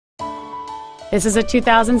This is a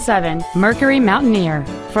 2007 Mercury Mountaineer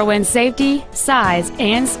for when safety, size,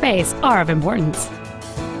 and space are of importance.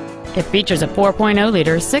 It features a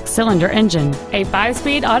 4.0-liter six-cylinder engine, a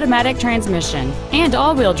 5-speed automatic transmission, and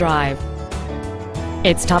all-wheel drive.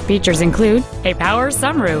 Its top features include a power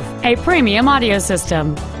sunroof, a premium audio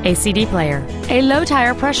system, a CD player, a low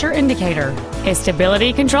tire pressure indicator, a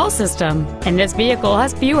stability control system, and this vehicle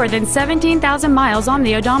has fewer than 17,000 miles on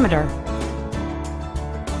the odometer.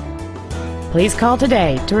 Please call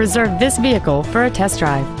today to reserve this vehicle for a test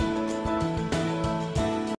drive.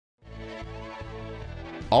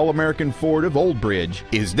 All-American Ford of Old Bridge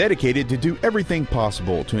is dedicated to do everything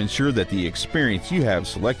possible to ensure that the experience you have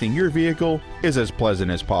selecting your vehicle is as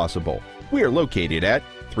pleasant as possible. We are located at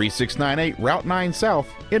 3698 Route 9 South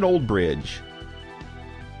in Old Bridge.